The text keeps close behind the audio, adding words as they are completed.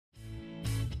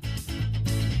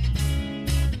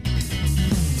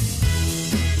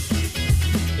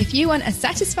If you want a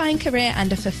satisfying career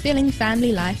and a fulfilling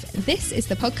family life, this is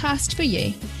the podcast for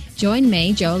you. Join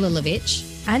me, Joel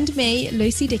Lilovich, and me,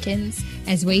 Lucy Dickens,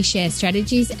 as we share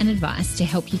strategies and advice to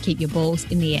help you keep your balls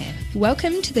in the air.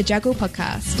 Welcome to the Juggle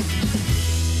Podcast.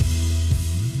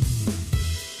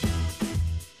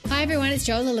 Hi everyone, it's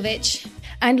Joel Lilovich.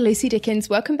 And Lucy Dickens.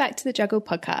 Welcome back to the Juggle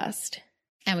Podcast.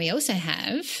 And we also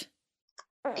have...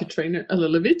 Katrina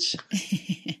Alilovich.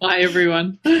 Hi,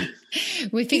 everyone.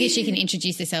 We figured she can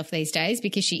introduce herself these days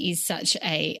because she is such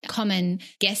a common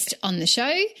guest on the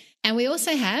show. And we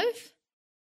also have...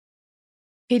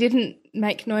 He didn't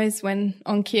make noise when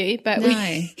on cue, but no.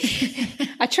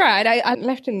 I tried. I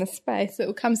left him the space. It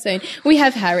will come soon. We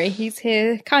have Harry. He's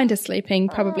here kind of sleeping,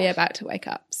 probably about to wake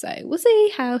up. So we'll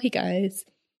see how he goes.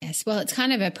 Yes, well, it's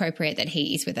kind of appropriate that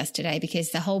he is with us today because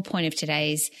the whole point of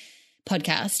today's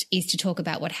podcast is to talk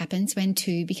about what happens when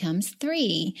 2 becomes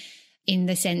 3, in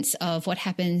the sense of what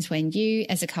happens when you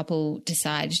as a couple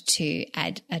decide to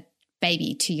add a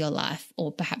baby to your life,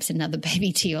 or perhaps another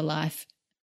baby to your life.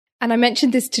 And I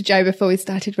mentioned this to Jo before we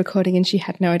started recording and she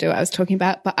had no idea what I was talking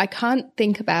about, but I can't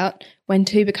think about when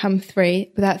 2 become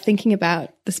 3 without thinking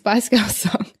about the Spice Girls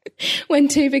song, When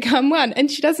 2 Become 1. And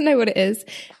she doesn't know what it is.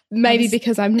 Maybe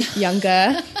because I'm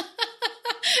younger.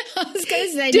 I was going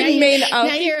to say,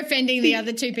 now you're offending the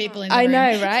other 2 people in the room. I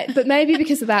know, right? But maybe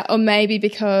because of that, or maybe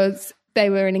because they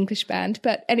were an English band.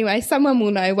 But anyway, someone will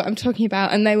know what I'm talking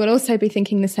about and they will also be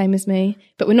thinking the same as me.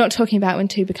 But we're not talking about when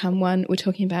 2 become 1. We're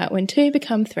talking about when 2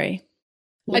 become 3.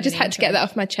 I just had to get that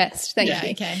off my chest. Thank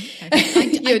you.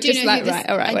 Okay. You're just like, right,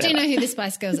 all right, I whatever. do know who the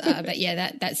Spice Girls are, but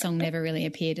yeah, that song never really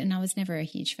appeared and I was never a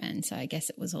huge fan. So I guess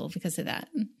it was all because of that.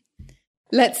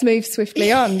 Let's move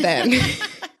swiftly on then.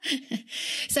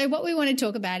 So what we want to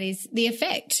talk about is the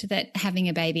effect that having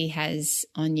a baby has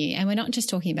on you. And we're not just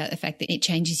talking about the fact that it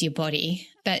changes your body,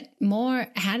 but more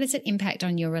how does it impact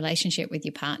on your relationship with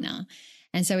your partner?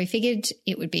 And so we figured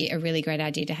it would be a really great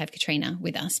idea to have Katrina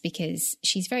with us because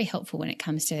she's very helpful when it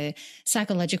comes to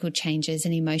psychological changes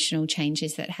and emotional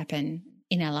changes that happen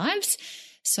in our lives.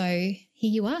 So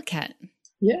here you are, Kat.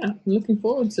 Yeah, I'm looking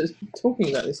forward to talking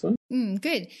about this one.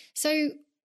 Good. So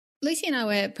Lucy and I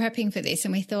were prepping for this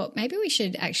and we thought maybe we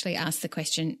should actually ask the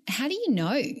question, how do you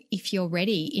know if you're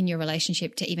ready in your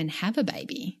relationship to even have a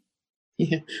baby?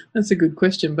 Yeah, that's a good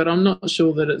question, but I'm not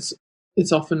sure that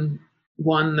it's often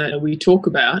one that we talk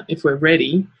about if we're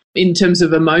ready. In terms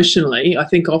of emotionally, I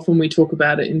think often we talk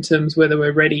about it in terms whether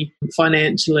we're ready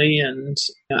financially and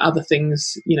other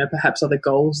things, perhaps other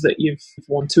goals that you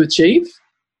want to achieve,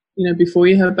 before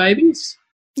you have babies.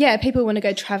 Yeah, people want to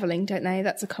go travelling, don't they?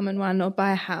 That's a common one, or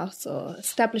buy a house or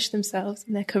establish themselves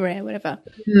in their career, whatever.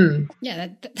 Yeah,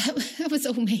 that was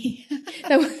all me.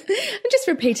 I'm just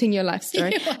repeating your life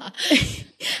story. You are.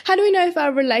 How do we know if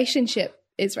our relationship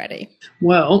is ready?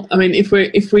 Well, I mean, if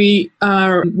we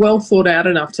are well thought out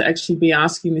enough to actually be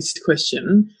asking this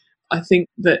question, I think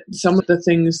that some of the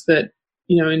things that,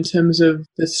 in terms of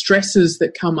the stresses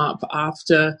that come up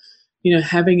after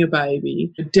having a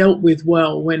baby dealt with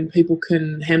well when people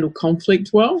can handle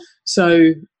conflict well.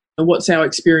 So what's our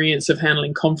experience of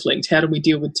handling conflict? How do we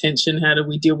deal with tension? How do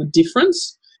we deal with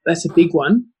difference? That's a big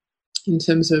one in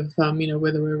terms of,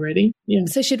 whether we're ready. Yeah.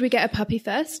 So should we get a puppy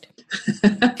first?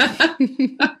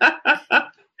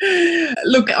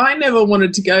 Look, I never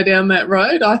wanted to go down that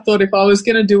road. I thought if I was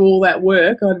going to do all that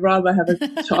work, I'd rather have a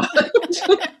child.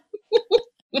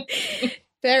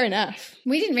 Fair enough.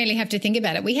 We didn't really have to think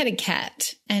about it. We had a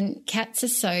cat and cats are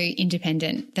so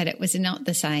independent that it was not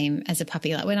the same as a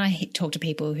puppy. Like when I talk to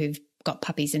people who've got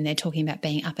puppies and they're talking about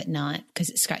being up at night because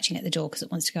it's scratching at the door because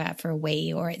it wants to go out for a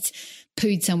wee or it's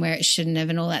pooed somewhere it shouldn't have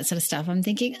and all that sort of stuff, I'm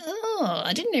thinking,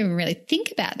 I didn't even really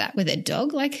think about that with a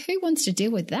dog. Like who wants to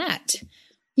deal with that?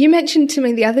 You mentioned to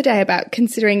me the other day about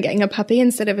considering getting a puppy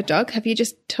instead of a dog. Have you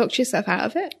just talked yourself out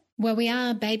of it? Well, we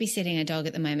are babysitting a dog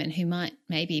at the moment who might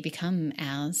maybe become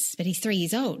ours, but he's 3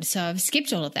 years old. So I've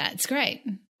skipped all of that. It's great.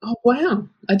 Oh, wow.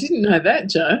 I didn't know that,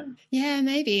 Jo. Yeah,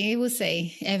 maybe. We'll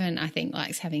see. Evan, I think,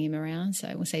 likes having him around,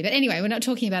 so we'll see. But anyway, we're not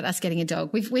talking about us getting a dog.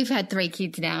 We've had 3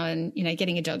 kids now and,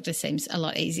 getting a dog just seems a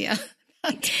lot easier.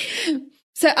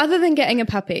 So other than getting a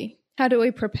puppy, how do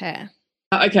we prepare?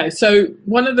 Okay, so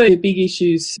one of the big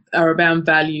issues are around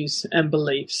values and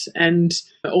beliefs. And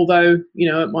although,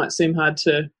 it might seem hard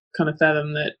to kind of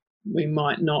fathom that we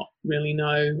might not really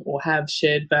know or have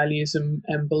shared values and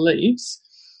beliefs,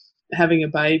 having a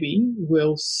baby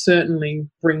will certainly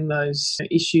bring those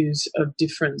issues of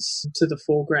difference to the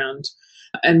foreground.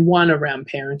 And one around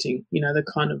parenting, the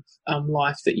kind of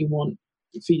life that you want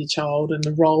for your child and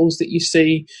the roles that you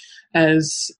see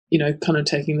as, kind of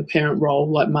taking the parent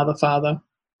role like mother, father,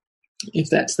 if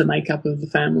that's the makeup of the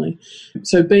family.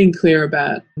 So being clear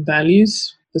about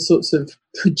values, the sorts of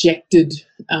projected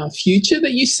future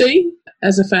that you see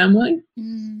as a family,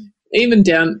 even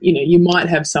down, you might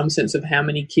have some sense of how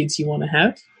many kids you want to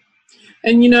have.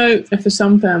 And, for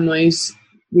some families,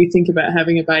 we think about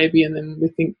having a baby and then we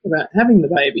think about having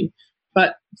the baby.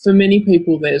 But for many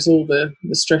people, there's all the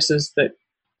stresses that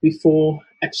before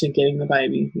actually getting the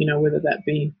baby, whether that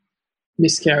be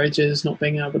miscarriages, not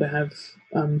being able to have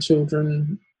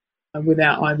children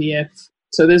without IVF.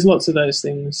 So there's lots of those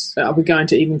things. Are we going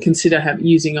to even consider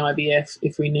using IVF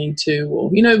if we need to?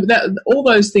 Or, all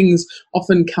those things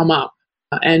often come up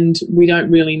and we don't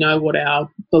really know what our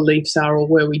beliefs are or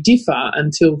where we differ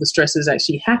until the stresses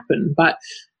actually happen. But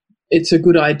it's a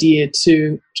good idea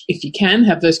to, if you can,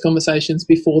 have those conversations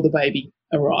before the baby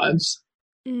arrives.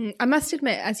 I must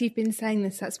admit, as you've been saying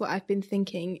this, that's what I've been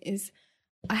thinking is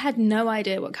I had no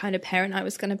idea what kind of parent I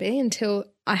was going to be until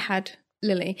I had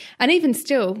Lily. And even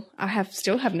still, I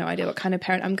still have no idea what kind of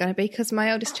parent I'm going to be because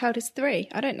my oldest child is 3.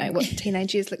 I don't know what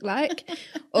teenage years look like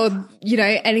or,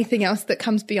 anything else that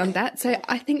comes beyond that. So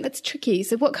I think that's tricky.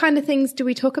 So what kind of things do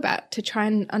we talk about to try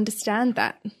and understand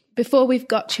that? Before we've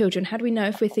got children, how do we know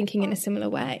if we're thinking in a similar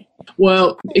way?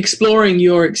 Well, exploring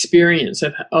your experience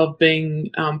of being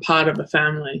part of a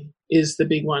family is the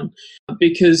big one,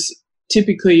 because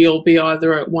typically you'll be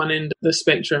either at one end of the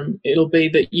spectrum. It'll be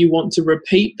that you want to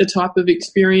repeat the type of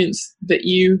experience that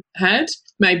you had,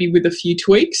 maybe with a few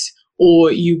tweaks,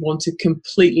 or you want to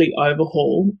completely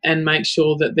overhaul and make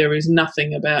sure that there is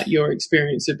nothing about your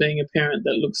experience of being a parent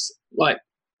that looks like,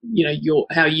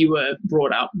 how you were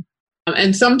brought up.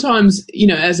 And sometimes,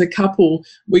 as a couple,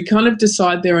 we kind of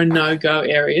decide there are no-go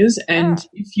areas. And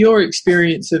if your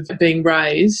experience of being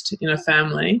raised in a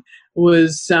family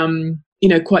was,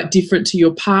 quite different to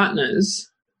your partner's,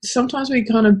 sometimes we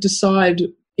kind of decide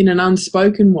in an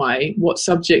unspoken way what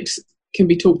subjects can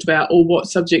be talked about or what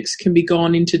subjects can be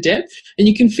gone into depth. And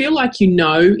you can feel like you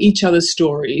know each other's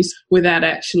stories without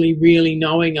actually really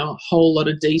knowing a whole lot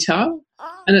of detail.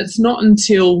 And it's not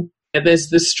until there's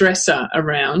the stressor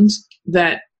around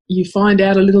that you find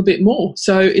out a little bit more.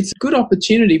 So it's a good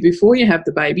opportunity before you have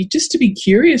the baby just to be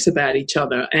curious about each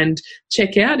other and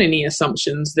check out any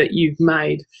assumptions that you've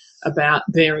made about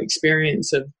their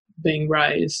experience of being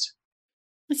raised.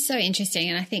 It's so interesting.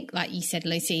 And I think, like you said,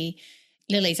 Lucy,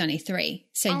 Lily's only 3,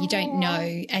 so you don't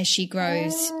know as she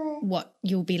grows what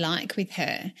you'll be like with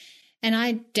her. And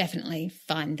I definitely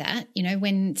find that,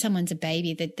 when someone's a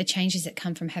baby, the changes that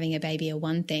come from having a baby are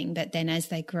one thing, but then as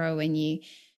they grow and you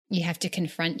have to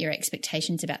confront your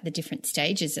expectations about the different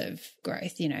stages of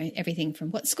growth, everything from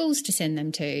what schools to send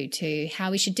them to how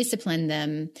we should discipline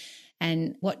them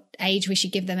and what age we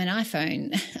should give them an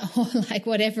iPhone or like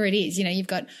whatever it is. You've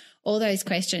got all those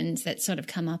questions that sort of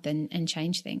come up and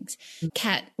change things.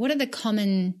 Kat, what are the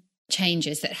common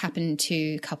changes that happen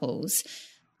to couples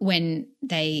when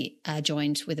they are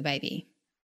joined with a baby?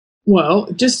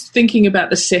 Well, just thinking about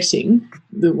the setting,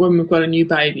 when we've got a new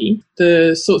baby,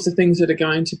 the sorts of things that are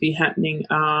going to be happening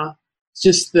are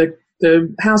just the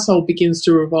household begins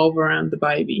to revolve around the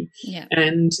baby. Yeah.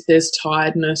 And there's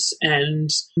tiredness and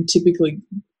typically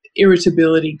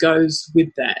irritability goes with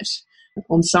that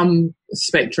on some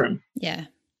spectrum. Yeah.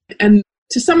 And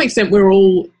to some extent, we're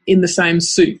all in the same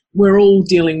suit. We're all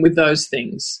dealing with those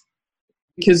things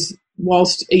because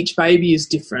whilst each baby is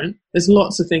different, there's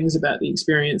lots of things about the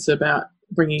experience about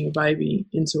bringing a baby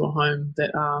into a home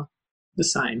that are the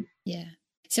same. Yeah.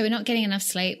 So we're not getting enough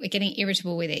sleep. We're getting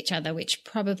irritable with each other, which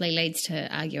probably leads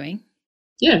to arguing.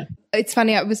 Yeah. It's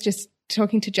funny. I was just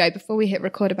talking to Joe before we hit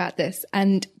record about this,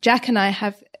 and Jack and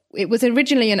I it was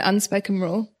originally an unspoken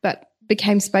rule, but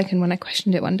became spoken when I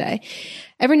questioned it one day.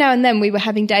 Every now and then we were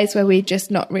having days where we're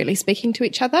just not really speaking to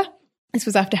each other. This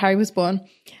was after Harry was born.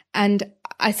 And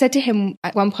I said to him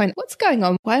at one point, what's going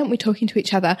on? Why aren't we talking to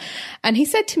each other? And he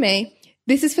said to me,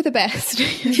 this is for the best.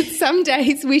 Some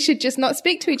days we should just not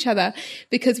speak to each other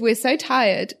because we're so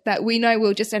tired that we know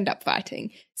we'll just end up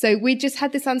fighting. So we just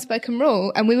had this unspoken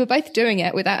rule and we were both doing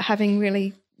it without having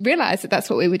really realized that that's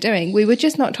what we were doing. We were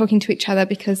just not talking to each other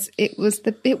because it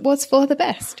was for the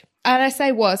best. And I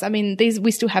say was, I mean,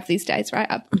 we still have these days, right?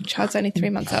 Our child's only 3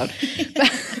 months old.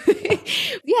 But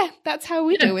yeah, that's how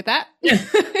we deal with that. Yeah.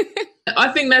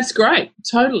 I think that's great.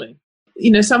 Totally.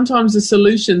 Sometimes the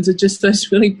solutions are just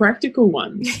those really practical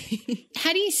ones.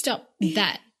 How do you stop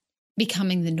that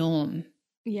becoming the norm?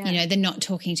 Yeah. They're not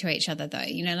talking to each other though.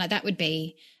 Like that would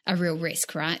be a real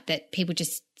risk, right? That people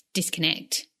just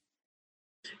disconnect.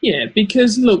 Yeah,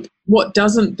 because look, what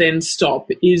doesn't then stop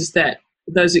is that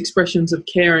those expressions of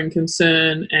care and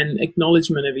concern and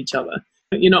acknowledgement of each other.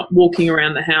 You're not walking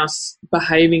around the house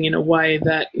behaving in a way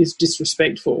that is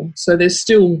disrespectful. So there's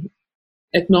still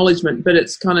acknowledgement, but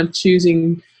it's kind of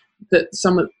choosing that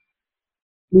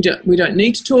we don't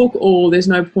need to talk, or there's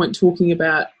no point talking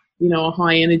about, a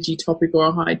high energy topic or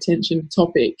a high tension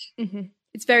topic. Mm-hmm.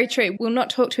 It's very true. We'll not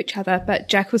talk to each other, but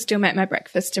Jack will still make my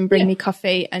breakfast and bring me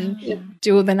coffee and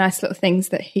do all the nice little things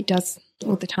that he does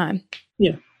all the time.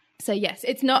 Yeah. So yes,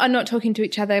 I'm not talking to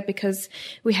each other because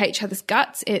we hate each other's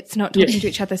guts. It's not talking to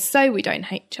each other so we don't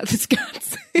hate each other's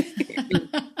guts.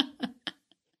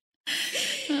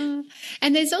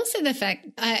 And there's also the fact,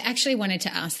 I actually wanted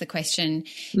to ask the question,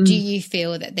 do you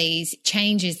feel that these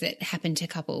changes that happen to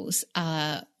couples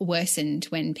are worsened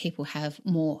when people have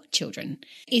more children?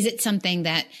 Is it something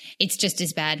that it's just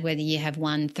as bad whether you have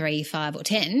 1, 3, 5 or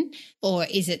 10, or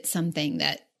is it something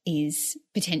that is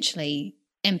potentially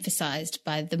emphasised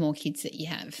by the more kids that you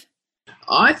have?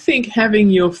 I think having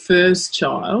your first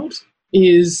child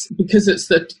is, because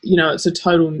it's it's a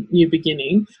total new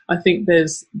beginning. I think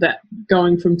there's that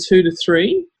going from 2 to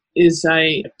 3 is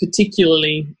a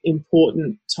particularly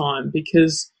important time,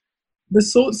 because the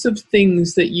sorts of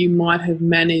things that you might have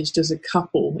managed as a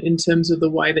couple in terms of the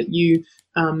way that you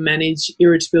manage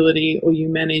irritability, or you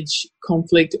manage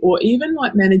conflict, or even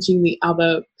like managing the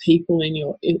other people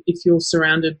if you're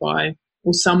surrounded by,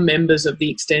 or some members of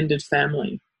the extended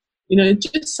family.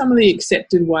 Just some of the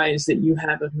accepted ways that you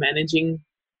have of managing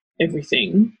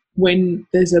everything. When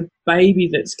there's a baby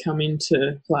that's come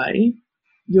into play,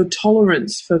 your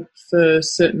tolerance for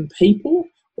certain people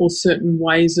or certain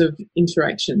ways of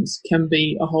interactions can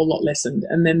be a whole lot lessened,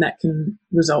 and then that can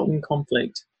result in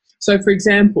conflict. So, for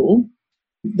example,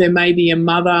 there may be a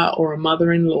mother or a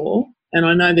mother-in-law, and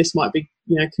I know this might be,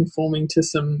 conforming to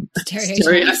some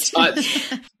stereotypes.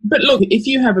 But look, if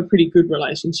you have a pretty good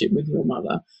relationship with your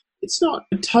mother, it's not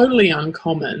totally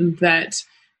uncommon that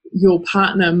your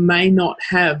partner may not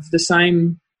have the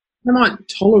same, they might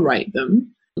tolerate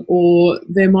them, or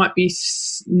there might be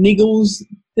niggles.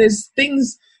 There's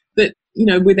things that,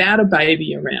 without a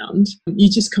baby around, you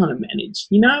just kind of manage,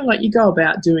 like you go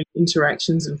about doing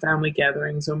interactions and family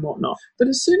gatherings and whatnot. But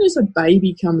as soon as a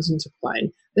baby comes into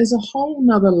play, there's a whole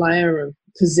nother layer of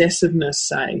possessiveness,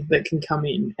 say, that can come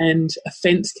in, and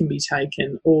offence can be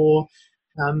taken, or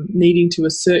needing to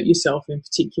assert yourself in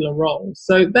particular roles.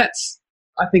 So that's,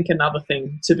 I think, another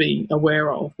thing to be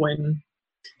aware of when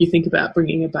you think about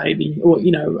bringing a baby, or,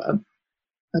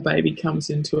 a baby comes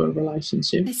into a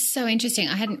relationship. It's so interesting.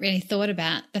 I hadn't really thought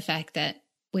about the fact that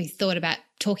we thought about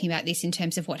talking about this in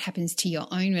terms of what happens to your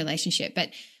own relationship, but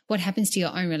what happens to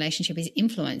your own relationship is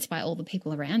influenced by all the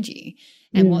people around you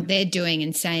and what they're doing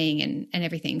and saying and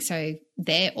everything. So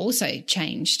they're also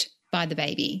changed by the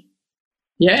baby.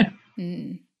 Yeah.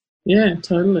 Yeah,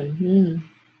 totally.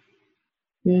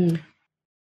 Yeah.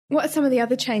 What are some of the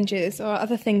other changes or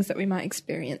other things that we might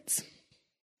experience?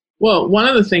 Well, one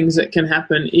of the things that can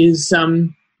happen is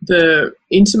the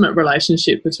intimate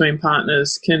relationship between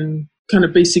partners can kind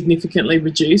of be significantly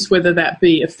reduced, whether that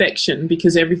be affection,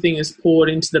 because everything is poured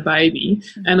into the baby,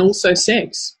 and also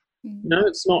sex.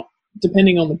 It's not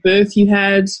depending on the birth you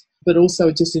had, but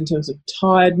also just in terms of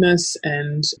tiredness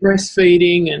and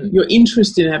breastfeeding, and your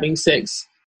interest in having sex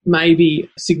may be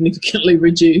significantly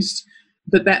reduced,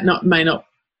 but that may not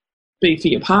be for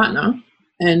your partner.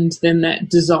 And then that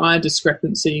desire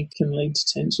discrepancy can lead to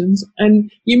tensions.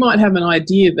 And you might have an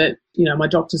idea that, my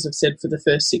doctors have said for the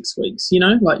first 6 weeks,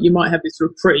 like you might have this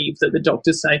reprieve that the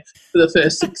doctors say for the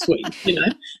first 6 weeks,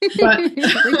 But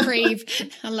reprieve.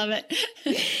 I love it.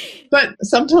 But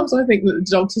sometimes I think that the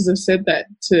doctors have said that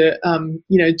to,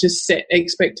 just set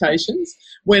expectations,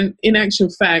 when in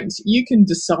actual fact you can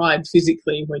decide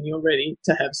physically when you're ready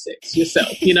to have sex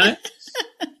yourself,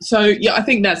 So, yeah, I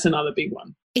think that's another big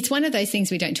one. It's one of those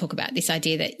things we don't talk about, this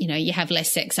idea that, you have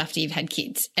less sex after you've had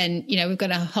kids. And, we've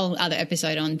got a whole other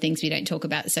episode on things we don't talk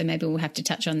about, so maybe we'll have to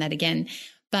touch on that again.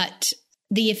 But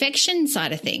the affection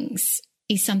side of things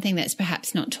is something that's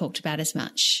perhaps not talked about as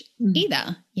much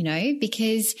either,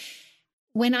 because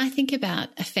when I think about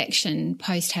affection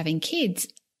post having kids,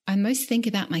 I most think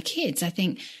about my kids. I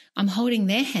think I'm holding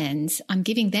their hands, I'm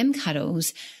giving them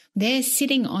cuddles. They're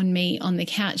sitting on me on the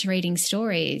couch reading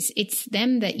stories. It's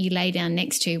them that you lay down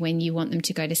next to when you want them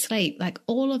to go to sleep. Like,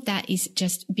 all of that is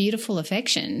just beautiful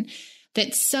affection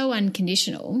that's so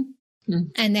unconditional.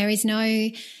 And there is no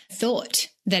thought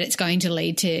that it's going to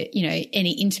lead to,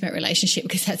 any intimate relationship,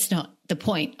 because that's not the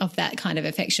point of that kind of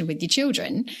affection with your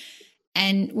children.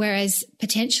 And whereas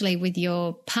potentially with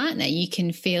your partner, you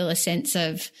can feel a sense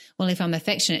of, well, if I'm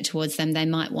affectionate towards them, they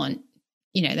might want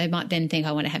you know, they might then think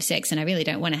I want to have sex and I really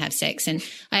don't want to have sex. And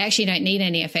I actually don't need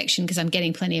any affection because I'm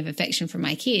getting plenty of affection from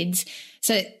my kids.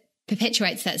 So it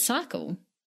perpetuates that cycle.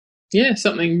 Yeah,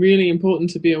 something really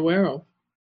important to be aware of.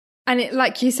 And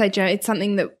like you say, Jo, it's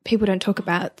something that people don't talk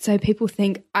about. So people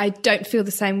think, I don't feel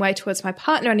the same way towards my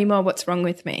partner anymore. What's wrong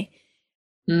with me?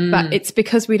 But it's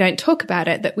because we don't talk about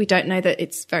it that we don't know that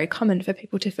it's very common for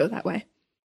people to feel that way.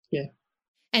 Yeah.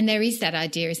 And there is that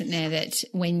idea, isn't there, that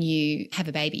when you have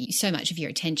a baby, so much of your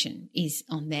attention is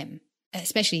on them,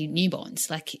 especially newborns.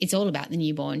 Like it's all about the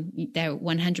newborn. They're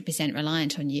 100%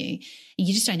 reliant on you.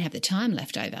 You just don't have the time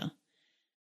left over.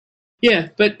 Yeah,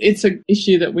 but it's an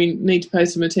issue that we need to pay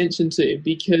some attention to,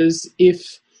 because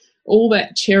if all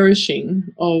that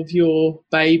cherishing of your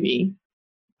baby,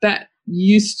 that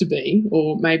used to be,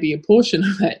 or maybe a portion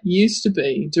of that used to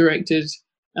be directed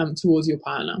towards your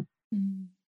partner.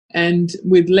 And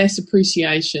with less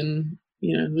appreciation,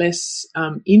 you know, less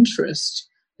interest,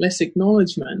 less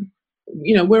acknowledgement,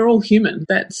 you know, we're all human.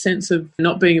 That sense of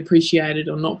not being appreciated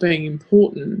or not being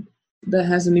important, that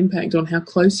has an impact on how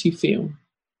close you feel.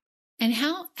 And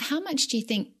how much do you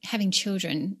think having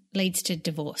children leads to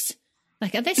divorce?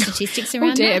 Like, are there statistics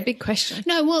around that? Big question.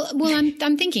 No, well,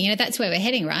 I'm thinking, you know, that's where we're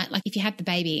heading, right? Like if you have the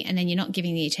baby and then you're not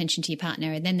giving the attention to your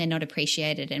partner and then they're not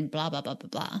appreciated and blah, blah, blah, blah,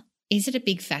 blah. Is it a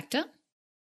big factor?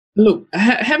 Look,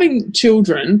 having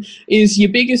children is your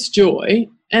biggest joy,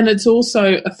 and it's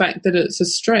also a fact that it's a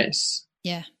stress.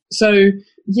 Yeah. So,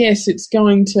 yes, it's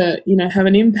going to, you know, have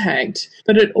an impact,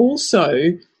 but it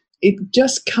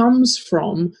just comes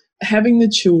from having the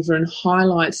children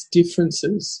highlights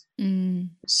differences.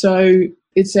 So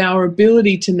it's our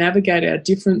ability to navigate our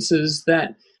differences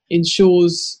that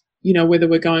ensures, you know, whether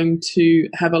we're going to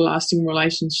have a lasting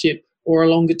relationship or a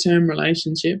longer term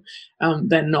relationship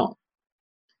than not.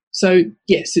 So,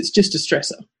 yes, it's just a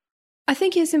stressor. I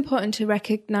think it's important to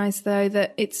recognise, though,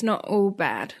 that it's not all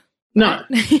bad. No.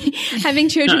 Right? Having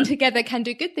children together can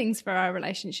do good things for our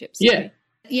relationships. Yeah.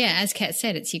 Yeah, as Kat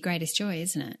said, it's your greatest joy,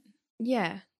 isn't it?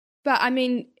 Yeah. But, I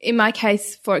mean, in my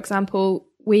case, for example,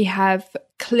 we have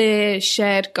clear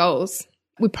shared goals.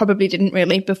 We probably didn't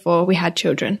really before we had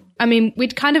children. I mean,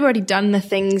 we'd kind of already done the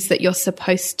things that you're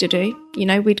supposed to do. You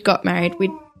know, we'd got married,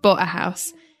 we'd bought a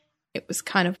house. It was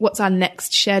kind of what's our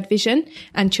next shared vision,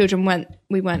 and children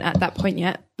we weren't at that point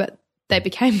yet, but they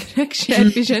became the next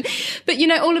shared vision. But, you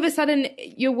know, all of a sudden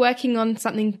you're working on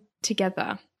something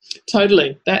together.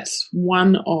 Totally. That's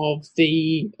one of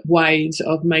the ways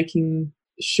of making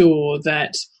sure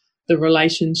that the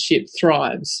relationship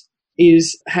thrives,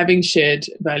 is having shared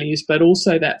values, but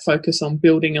also that focus on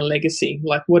building a legacy.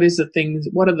 Like what are the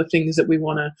things that we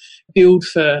want to build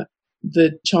for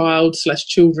the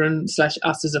child/children/us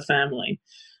as a family.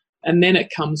 And then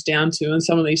it comes down to, and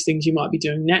some of these things you might be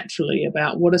doing naturally,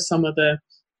 about what are some of the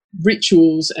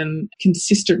rituals and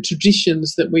consistent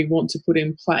traditions that we want to put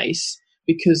in place,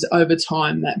 because over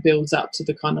time that builds up to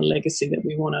the kind of legacy that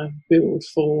we want to build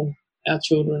for our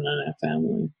children and our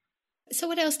family. So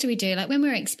what else do we do? Like when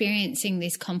we're experiencing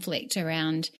this conflict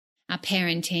around our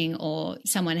parenting or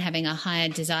someone having a higher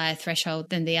desire threshold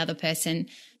than the other person,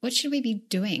 what should we be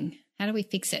doing? How do we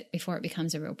fix it before it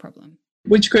becomes a real problem?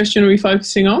 Which question are we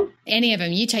focusing on? Any of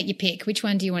them. You take your pick. Which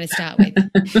one do you want to start with?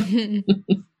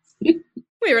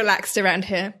 We're relaxed around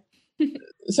here.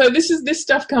 So this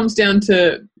stuff comes down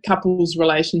to couples'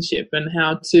 relationship and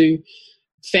how to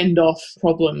fend off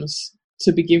problems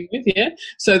to begin with, yeah?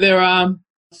 So there are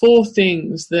 4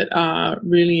 things that are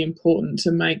really important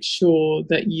to make sure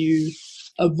that you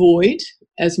avoid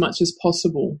as much as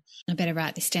possible. I better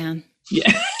write this down.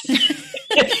 Yeah.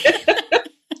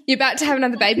 You're about to have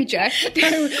another baby, Jo.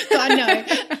 I know.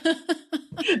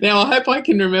 Now, I hope I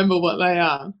can remember what they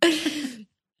are.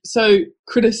 So,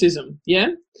 criticism,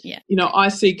 yeah? Yeah. You know, I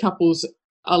see couples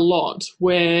a lot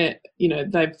where, you know,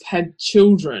 they've had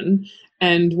children,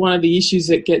 and one of the issues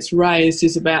that gets raised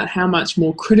is about how much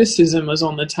more criticism is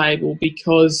on the table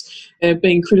because they're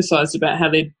being criticised about how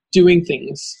they're doing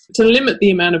things. To limit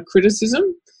the amount of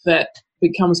criticism that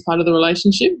becomes part of the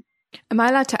relationship. Am I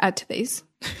allowed to add to these?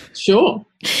 Sure.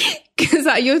 Because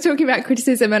you're talking about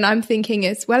criticism and I'm thinking,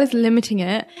 as well as limiting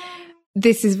it,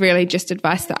 this is really just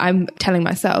advice that I'm telling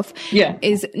myself,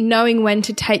 is knowing when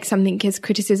to take something as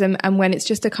criticism and when it's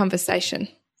just a conversation.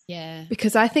 Yeah.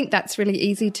 Because I think that's really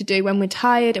easy to do when we're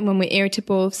tired and when we're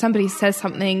irritable. If somebody says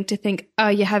something, to think, oh,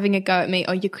 you're having a go at me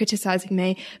or you're criticising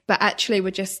me, but actually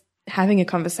we're just having a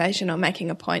conversation or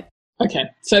making a point. Okay,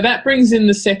 so that brings in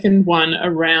the second one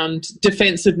around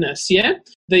defensiveness, yeah?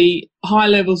 The high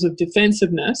levels of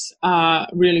defensiveness are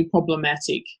really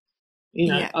problematic.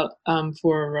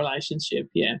 for a relationship.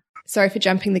 Yeah. Sorry for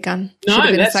jumping the gun.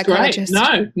 No, that's great.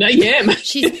 No, yeah.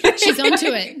 she's onto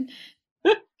it.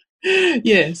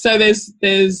 Yeah. So there's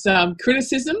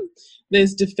criticism,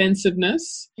 there's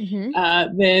defensiveness,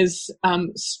 there's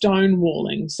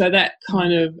stonewalling. So that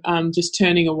kind of just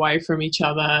turning away from each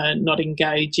other, not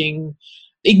engaging,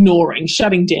 ignoring,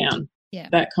 shutting down,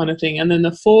 that kind of thing. And then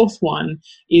the fourth one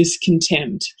is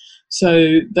contempt.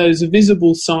 So those are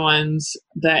visible signs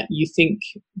that you think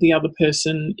the other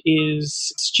person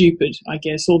is stupid, I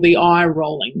guess, or the eye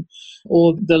rolling,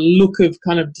 or the look of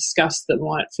kind of disgust that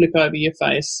might flick over your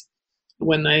face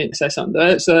when they say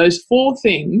something. So those four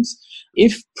things,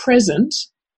 if present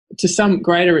to some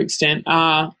greater extent,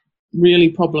 are really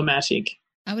problematic.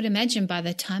 I would imagine by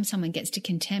the time someone gets to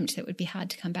contempt, it would be hard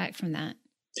to come back from that.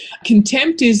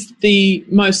 Contempt is the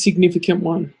most significant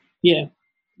one, yeah.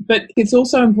 But it's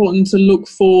also important to look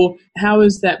for how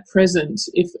is that present,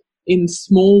 if in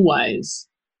small ways,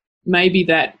 maybe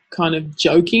that kind of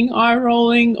joking eye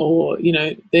rolling, or,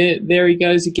 there he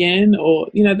goes again, or,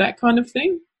 that kind of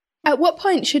thing. At what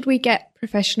point should we get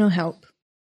professional help?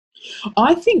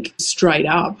 I think straight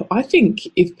up. I think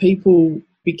if people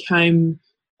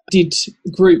did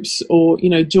groups or,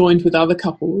 joined with other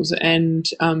couples and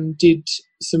did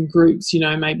some groups,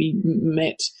 maybe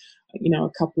met, a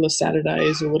couple of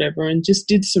Saturdays or whatever, and just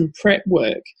did some prep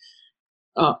work,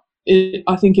 I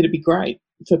think it'd be great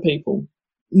for people,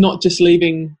 not just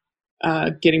leaving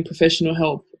getting professional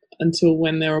help until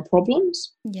when there are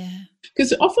problems. Yeah.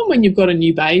 Because often when you've got a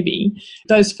new baby,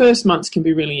 those first months can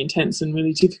be really intense and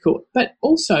really difficult. But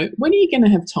also, when are you going to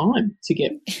have time to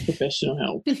get professional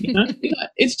help?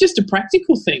 It's just a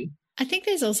practical thing. I think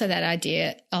there's also that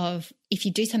idea of if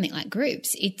you do something like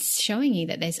groups, it's showing you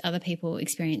that there's other people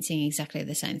experiencing exactly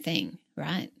the same thing,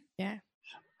 right? Yeah.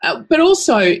 But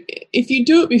also, if you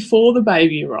do it before the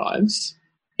baby arrives,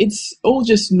 it's all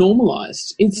just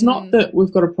normalised. It's not that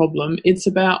we've got a problem. It's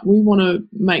about we want to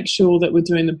make sure that we're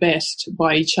doing the best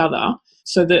by each other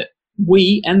so that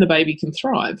we and the baby can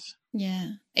thrive.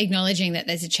 Yeah. Acknowledging that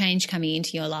there's a change coming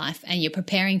into your life and you're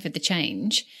preparing for the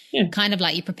change, kind of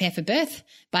like you prepare for birth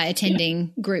by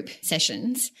attending group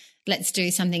sessions. Let's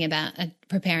do something about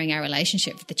preparing our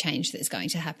relationship for the change that's going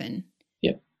to happen.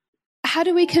 Yep. How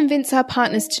do we convince our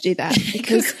partners to do that?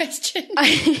 Because good question.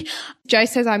 Jo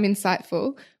says I'm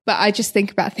insightful, but I just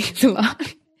think about things a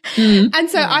lot. And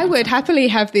so I would happily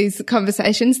have these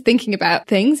conversations, thinking about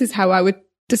things is how I would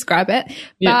describe it.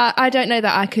 But I don't know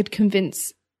that I could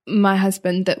convince my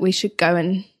husband that we should go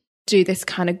and do this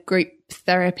kind of group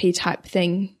therapy type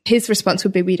thing. His response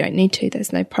would be, we don't need to,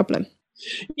 there's no problem.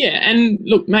 Yeah, and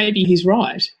look, maybe he's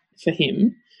right for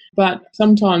him, but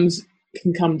sometimes it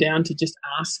can come down to just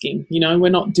asking. We're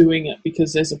not doing it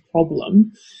because there's a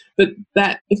problem, but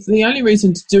that if the only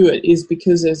reason to do it is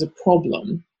because there's a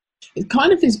problem, it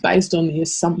kind of is based on the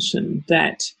assumption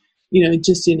that,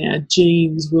 just in our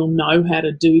genes we'll know how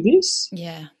to do this.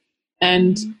 Yeah.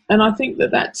 And I think that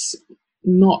that's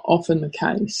not often the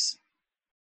case.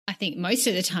 I think most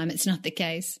of the time it's not the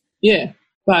case. Yeah,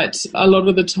 but a lot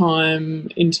of the time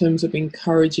in terms of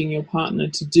encouraging your partner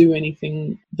to do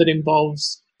anything that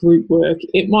involves group work,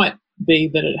 it might be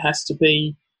that it has to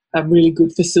be a really good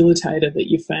facilitator that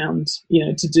you found,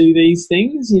 to do these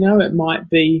things. It might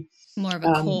be more of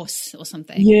a course or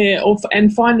something. Yeah,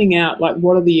 and finding out, like,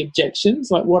 what are the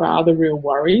objections? Like, what are the real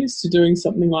worries to doing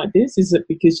something like this? Is it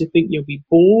because you think you'll be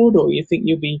bored, or you think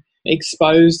you'll be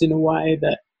exposed in a way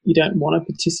that you don't want to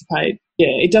participate? Yeah,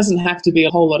 it doesn't have to be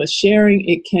a whole lot of sharing.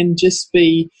 It can just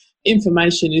be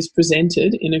information is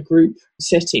presented in a group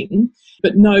setting,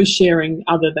 but no sharing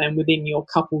other than within your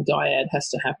couple dyad has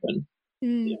to happen.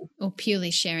 Yeah. Or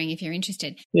purely sharing if you're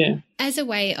interested. Yeah. As a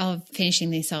way of finishing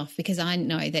this off, because I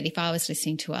know that if I was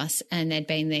listening to us and there'd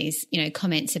been these,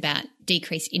 comments about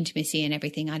decreased intimacy and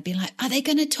everything, I'd be like, are they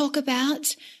going to talk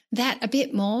about that a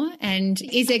bit more? And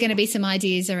is there going to be some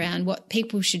ideas around what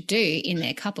people should do in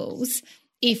their couples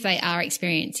if they are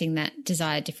experiencing that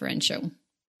desired differential?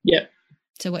 Yep.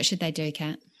 So what should they do,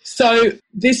 Kat? So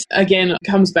this, again,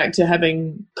 comes back to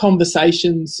having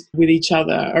conversations with each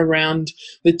other around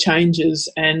the changes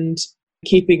and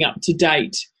keeping up to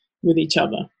date with each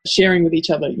other, sharing with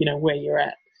each other, where you're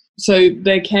at. So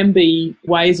there can be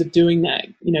ways of doing that,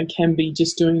 can be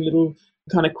just doing little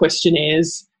kind of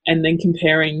questionnaires and then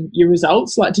comparing your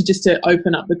results, like to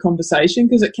open up the conversation,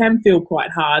 because it can feel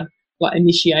quite hard, like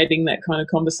initiating that kind of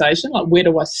conversation, like where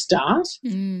do I start?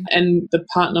 And the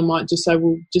partner might just say,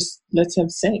 well, just let's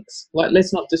have sex. Like,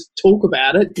 let's not just talk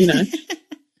about it,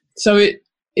 So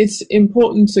it's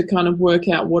important to kind of work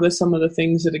out what are some of the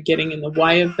things that are getting in the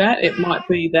way of that. It might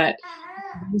be that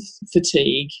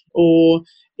fatigue, or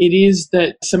it is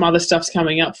that some other stuff's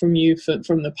coming up from you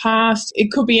from the past.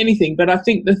 It could be anything, but I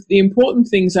think that the important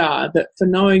things are that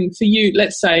for you,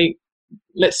 let's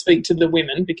speak to the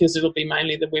women, because it'll be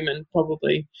mainly the women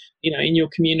probably, in your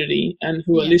community and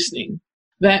who are listening,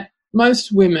 that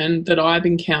most women that I've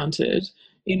encountered,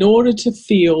 in order to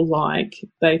feel like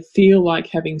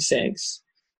having sex,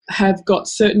 have got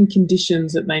certain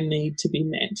conditions that they need to be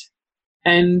met.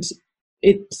 And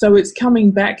it's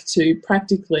coming back to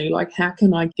practically, like, how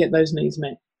can I get those needs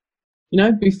met?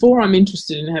 Before I'm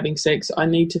interested in having sex, I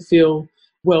need to feel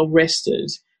well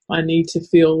rested. I need to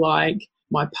feel like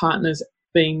my partner's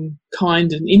being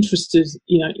kind and interested,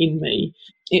 in me.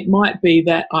 It might be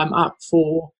that I'm up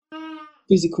for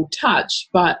physical touch,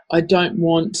 but I don't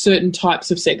want certain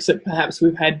types of sex that perhaps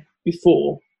we've had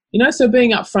before. So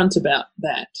being upfront about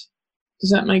that. Does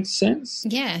that make sense?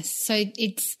 Yes. So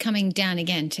it's coming down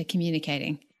again to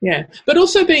communicating. Yeah. But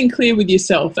also being clear with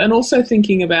yourself, and also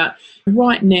thinking about,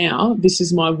 right now, this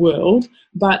is my world,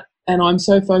 and I'm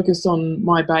so focused on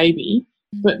my baby,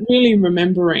 but really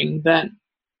remembering that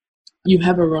you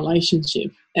have a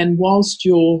relationship. And whilst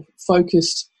you're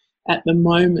focused at the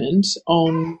moment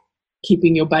on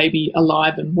keeping your baby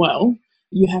alive and well,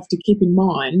 you have to keep in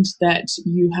mind that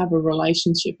you have a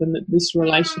relationship, and that this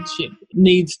relationship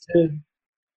needs to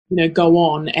go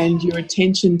on, and your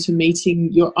attention to meeting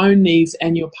your own needs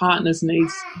and your partner's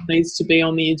needs to be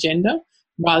on the agenda,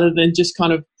 rather than just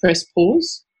kind of press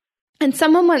pause. And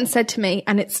someone once said to me,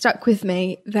 and it stuck with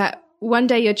me, that one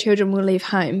day your children will leave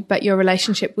home, but your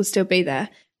relationship will still be there.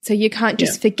 So you can't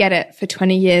just forget it for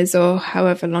 20 years or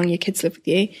however long your kids live with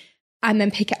you and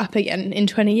then pick it up again in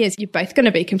 20 years. You're both going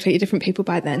to be completely different people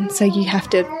by then. So you have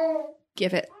to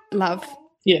give it love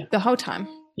the whole time.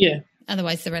 Yeah.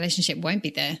 Otherwise, the relationship won't be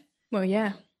there. Well,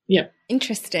 yeah. Yeah.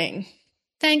 Interesting.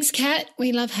 Thanks, Kat.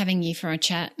 We love having you for a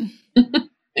chat.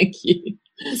 Thank you.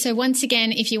 So once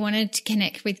again, if you wanted to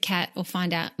connect with Kat or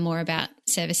find out more about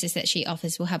services that she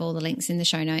offers, we'll have all the links in the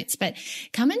show notes. But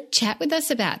come and chat with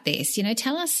us about this.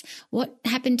 Tell us what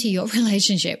happened to your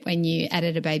relationship when you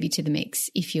added a baby to the mix,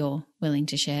 if you're willing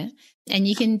to share. And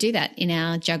you can do that in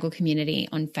our Juggle community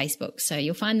on Facebook. So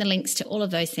you'll find the links to all of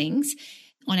those things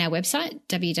on our website,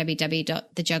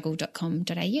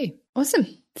 www.thejuggle.com.au. Awesome.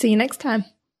 See you next time.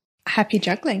 Happy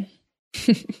juggling.